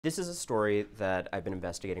This is a story that I've been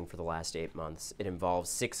investigating for the last 8 months. It involves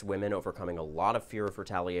 6 women overcoming a lot of fear of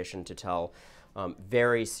retaliation to tell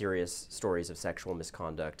very serious stories of sexual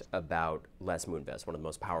misconduct about Les Moonves, one of the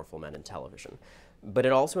most powerful men in television. But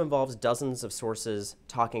it also involves dozens of sources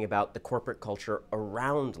talking about the corporate culture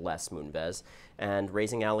around Les Moonves and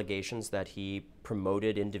raising allegations that he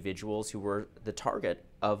promoted individuals who were the target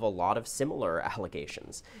of a lot of similar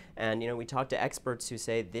allegations. And we talk to experts who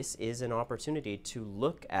say this is an opportunity to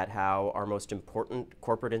look at how our most important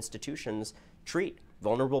corporate institutions treat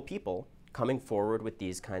vulnerable people coming forward with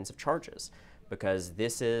these kinds of charges. Because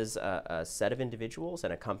this is a set of individuals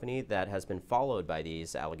and a company that has been followed by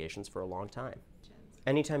these allegations for a long time.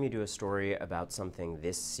 Anytime you do a story about something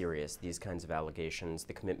this serious, these kinds of allegations,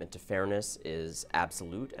 the commitment to fairness is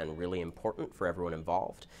absolute and really important for everyone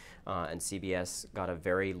involved. And CBS got a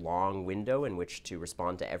very long window in which to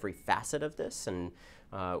respond to every facet of this, and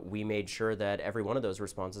we made sure that every one of those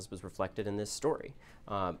responses was reflected in this story.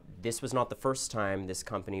 This was not the first time this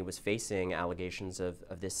company was facing allegations of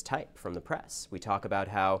this type from the press. We talk about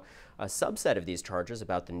how a subset of these charges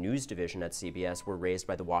about the news division at CBS were raised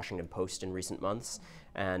by the Washington Post in recent months,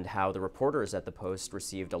 and how the reporters at the Post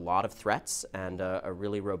received a lot of threats and a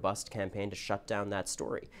really robust campaign to shut down that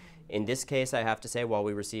story. In this case, I have to say, while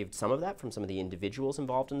we received some of that from some of the individuals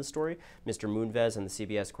involved in the story, Mr. Moonves and the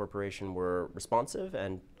CBS Corporation were responsive,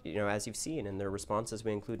 and as you've seen in their responses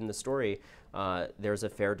we include in the story, there's a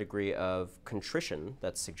fair degree of contrition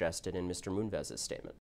that's suggested in Mr. Moonves' statement.